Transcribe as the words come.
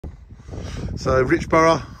So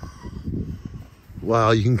Richborough,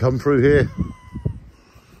 wow, you can come through here.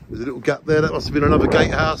 There's a little gap there, that must have been another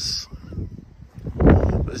gatehouse.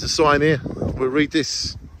 There's a sign here, we'll read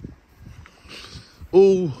this.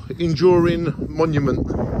 All enduring monument.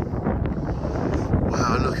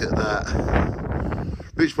 Wow, look at that.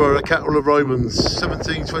 Richborough, the capital of Romans,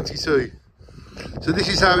 1722. So this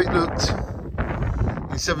is how it looked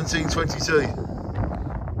in 1722.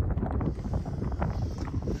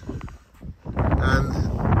 And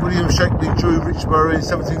William Shankly drew Richborough in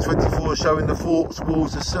 1724, showing the forts,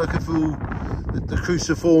 walls, the circle, the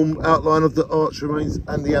cruciform outline of the arch remains,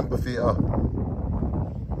 and the amphitheatre.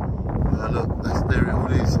 Look, there it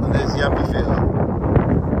all is, and there's the amphitheatre.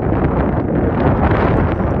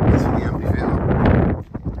 That's the amphitheatre.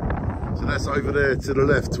 So that's over there to the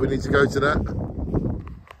left. We need to go to that.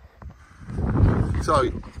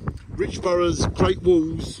 So, Richborough's great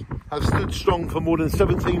walls have stood strong for more than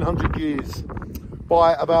 1700 years.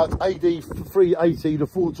 By about AD 380, the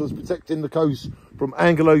forts was protecting the coast from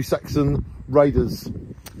Anglo-Saxon raiders.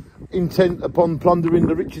 Intent upon plundering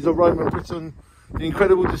the riches of Roman Britain, the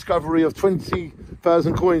incredible discovery of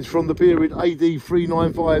 20,000 coins from the period AD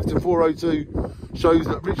 395 to 402 shows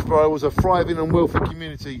that Richborough was a thriving and wealthy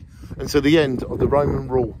community until the end of the Roman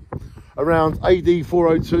rule. Around AD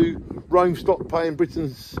 402, Rome stopped paying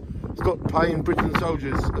Britain's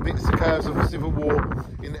soldiers amidst the chaos of a civil war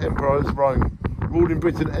in the Emperor's Rome. Rule in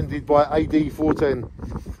Britain ended by AD 410.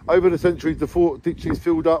 Over the centuries, the fort ditches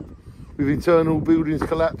filled up with internal buildings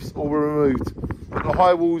collapsed or were removed, but the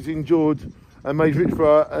high walls endured and made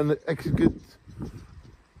Richborough an exquisite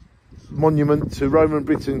monument to Roman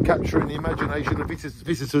Britain, capturing the imagination of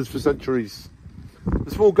visitors for centuries.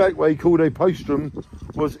 The small gateway, called a postrum,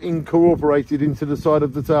 was incorporated into the side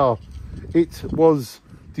of the tower. It was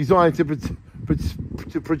designed to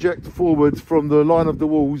project forwards from the line of the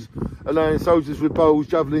walls, allowing soldiers with bows,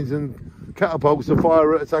 javelins and catapults to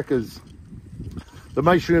fire at attackers. The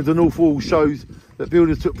masonry of the north wall shows that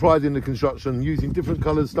builders took pride in the construction, using different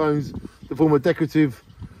coloured stones to form a decorative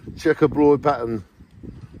checkerboard pattern.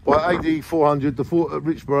 By AD 400, the fort at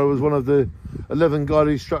Richborough was one of the 11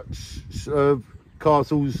 guarded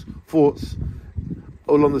forts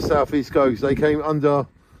along the southeast coast. They came under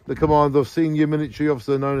the command of senior military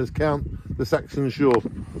officer known as Count the Saxon Shaw.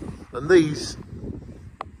 And these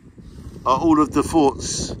are all of the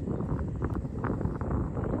forts.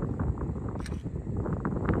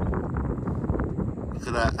 Look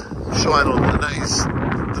at that, shine on, and that is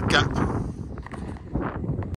the gap